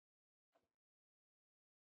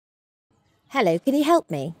Hello, can you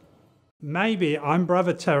help me? Maybe I'm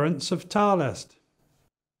Brother Terence of Tylehurst.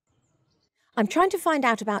 I'm trying to find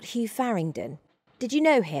out about Hugh Faringdon. Did you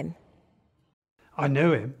know him? I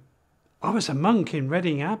knew him. I was a monk in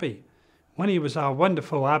Reading Abbey when he was our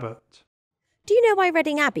wonderful abbot. Do you know why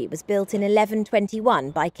Reading Abbey was built in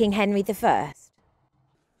 1121 by King Henry I?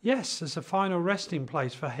 Yes, as a final resting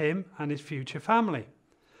place for him and his future family.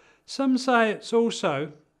 Some say it's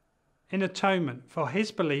also in atonement for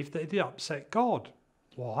his belief that he upset God.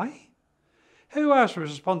 Why? Who else was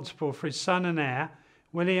responsible for his son and heir,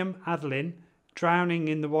 William Adelin, drowning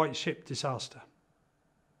in the White Ship disaster?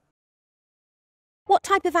 What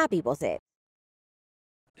type of abbey was it?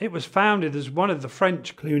 It was founded as one of the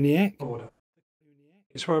French Cluniac order.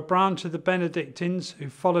 It's a branch of the Benedictines who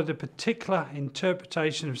followed a particular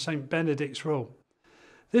interpretation of St. Benedict's rule.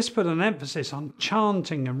 This put an emphasis on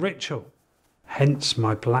chanting and ritual, hence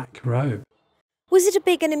my black robe. Was it a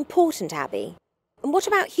big and important abbey? And what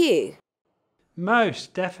about Hugh?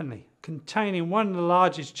 Most definitely, containing one of the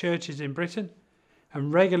largest churches in Britain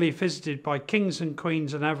and regularly visited by kings and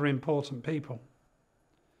queens and other important people.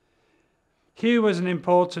 Hugh was an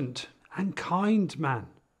important and kind man.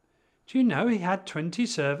 Do you know he had 20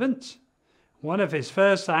 servants? One of his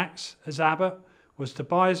first acts as abbot was to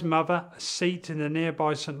buy his mother a seat in the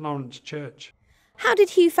nearby St. Lawrence Church. How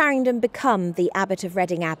did Hugh Faringdon become the Abbot of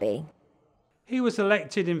Reading Abbey? He was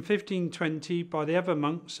elected in 1520 by the other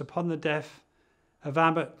monks upon the death of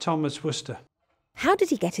Abbot Thomas Worcester. How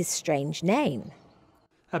did he get his strange name?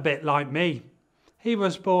 A bit like me. He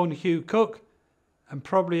was born Hugh Cook and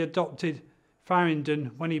probably adopted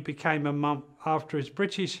Faringdon when he became a monk after his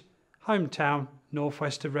British hometown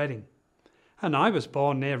northwest of Reading. And I was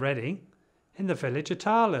born near Reading in the village of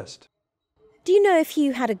Tylehurst. Do you know if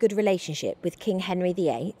Hugh had a good relationship with King Henry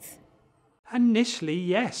VIII? Initially,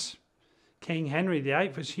 yes. King Henry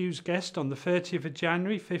VIII was Hugh's guest on the 30th of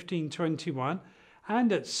January 1521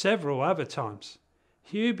 and at several other times.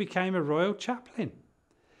 Hugh became a royal chaplain.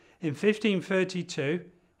 In 1532,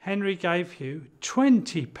 Henry gave Hugh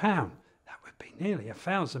 £20, that would be nearly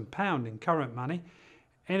 £1,000 in current money,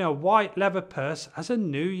 in a white leather purse as a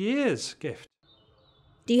New Year's gift.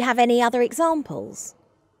 Do you have any other examples?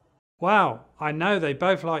 Well, I know they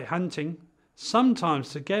both like hunting, sometimes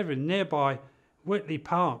together in nearby Whitley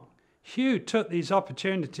Park. Hugh took these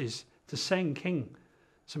opportunities to send King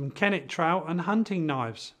some kennet trout and hunting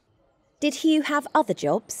knives. Did Hugh have other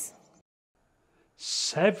jobs?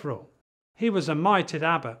 Several. He was a mitred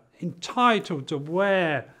abbot, entitled to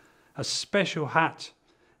wear a special hat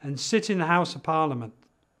and sit in the House of Parliament,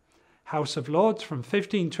 House of Lords, from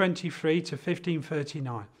 1523 to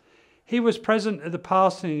 1539. He was present at the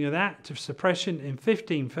passing of the Act of Suppression in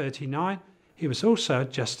 1539. He was also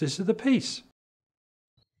Justice of the Peace.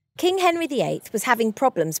 King Henry VIII was having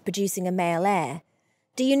problems producing a male heir.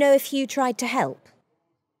 Do you know if Hugh tried to help?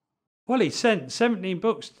 Well, he sent 17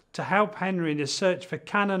 books to help Henry in his search for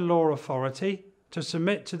canon law authority to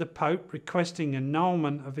submit to the Pope, requesting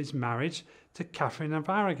annulment of his marriage to Catherine of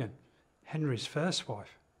Aragon, Henry's first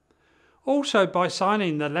wife. Also, by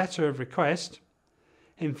signing the letter of request,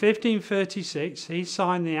 in 1536 he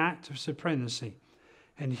signed the Act of Supremacy,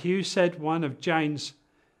 and Hugh said one of Jane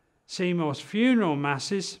Seymour's funeral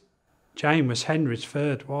masses. Jane was Henry's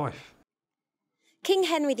third wife. King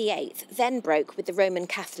Henry VIII then broke with the Roman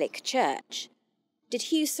Catholic Church. Did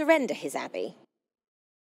Hugh surrender his abbey?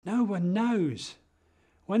 No one knows.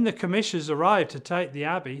 When the commissioners arrived to take the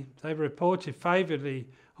abbey, they reported favourably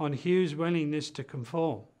on Hugh's willingness to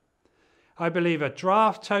conform. I believe a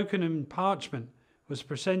draft token in parchment was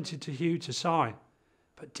presented to Hugh to sign.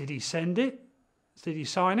 But did he send it? Did he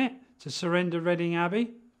sign it to surrender Reading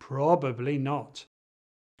Abbey? Probably not.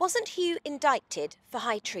 Wasn't Hugh indicted for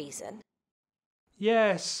high treason?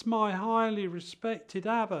 Yes, my highly respected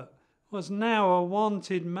abbot was now a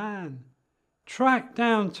wanted man, tracked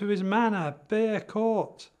down to his manor, Bear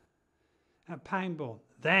Court, at Pangbourne,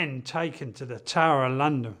 then taken to the Tower of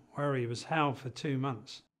London, where he was held for 2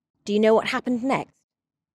 months. Do you know what happened next?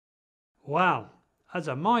 Well, as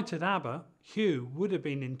a mitred abbot, Hugh would have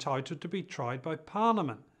been entitled to be tried by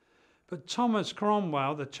Parliament, but Thomas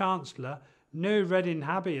Cromwell, the Chancellor, knew Reading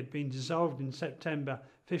Abbey had been dissolved in September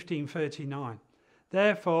 1539.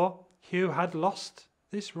 Therefore, Hugh had lost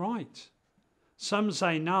this right. Some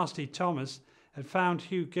say Nasty Thomas had found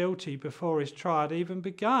Hugh guilty before his trial had even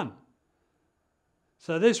begun.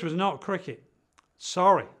 So this was not cricket.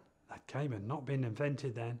 Sorry, that game had not been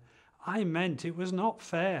invented then. I meant it was not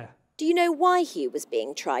fair. Do you know why Hugh was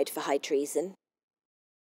being tried for high treason?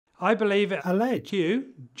 I believe it alleged Hugh,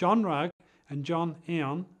 John Rugg and John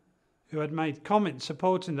Eon, who had made comments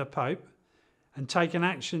supporting the Pope, and taken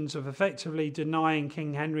actions of effectively denying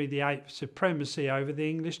King Henry VIII's supremacy over the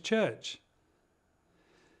English Church.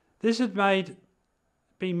 This had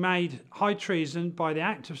been made high treason by the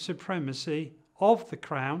Act of Supremacy of the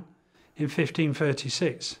Crown in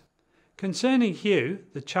 1536. Concerning Hugh,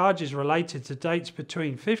 the charges related to dates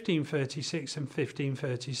between 1536 and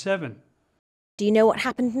 1537. Do you know what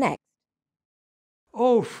happened next?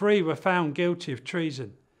 All three were found guilty of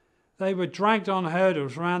treason. They were dragged on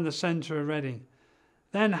hurdles round the centre of Reading,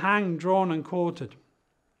 then hanged, drawn and quartered.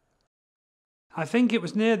 I think it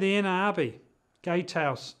was near the Inner Abbey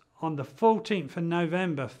gatehouse on the 14th of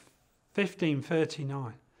November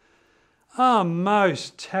 1539. A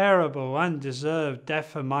most terrible, undeserved death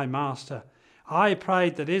for my master. I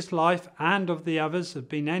prayed that his life and of the others had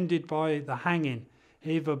been ended by the hanging,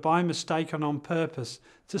 either by mistake or on purpose,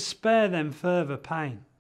 to spare them further pain.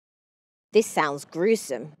 This sounds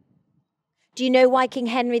gruesome. Do you know why King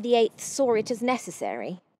Henry VIII saw it as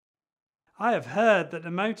necessary? I have heard that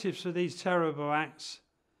the motives for these terrible acts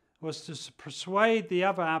was to persuade the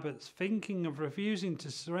other abbots thinking of refusing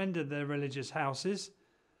to surrender their religious houses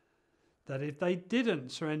that if they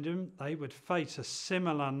didn't surrender them, they would face a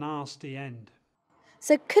similar nasty end.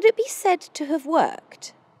 So could it be said to have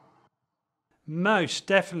worked? Most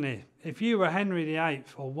definitely, if you were Henry VIII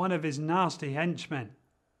or one of his nasty henchmen.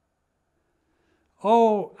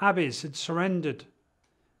 All abbeys had surrendered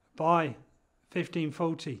by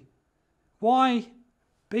 1540. Why?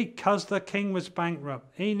 Because the king was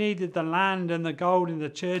bankrupt. He needed the land and the gold in the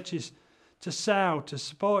churches to sell to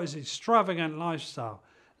support his extravagant lifestyle.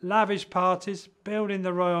 Lavish parties, building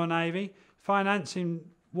the Royal Navy, financing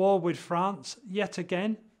war with France yet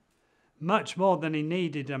again. Much more than he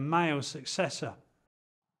needed a male successor.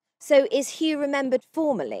 So is Hugh remembered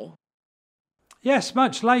formally? Yes,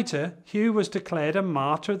 much later, Hugh was declared a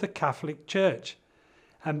martyr of the Catholic Church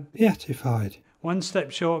and beatified, one step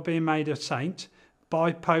short of being made a saint,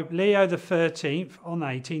 by Pope Leo XIII on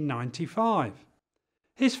 1895.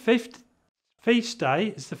 His feast day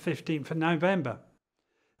is the 15th of November.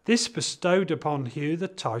 This bestowed upon Hugh the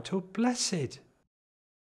title Blessed.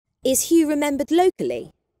 Is Hugh remembered locally?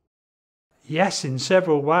 Yes, in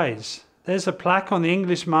several ways. There's a plaque on the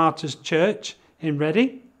English Martyrs' Church in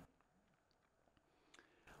Reading.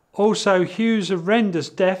 Also, Hugh's horrendous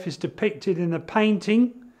death is depicted in the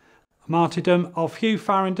painting, Martyrdom of Hugh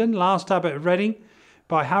Faringdon, last Abbot of Reading,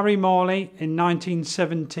 by Harry Morley in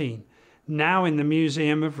 1917, now in the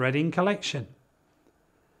Museum of Reading collection.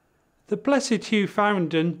 The Blessed Hugh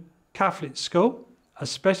Faringdon Catholic School, a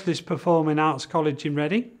specialist performing arts college in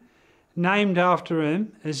Reading, named after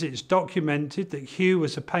him as it's documented that Hugh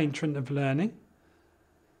was a patron of learning.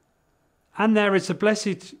 And there is the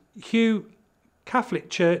Blessed Hugh Catholic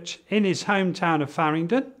Church in his hometown of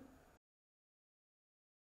Faringdon.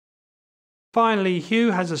 Finally,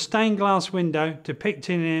 Hugh has a stained glass window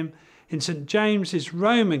depicting him in St James's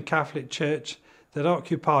Roman Catholic Church that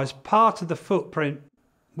occupies part of the footprint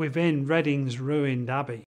within Reading's ruined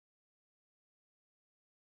abbey.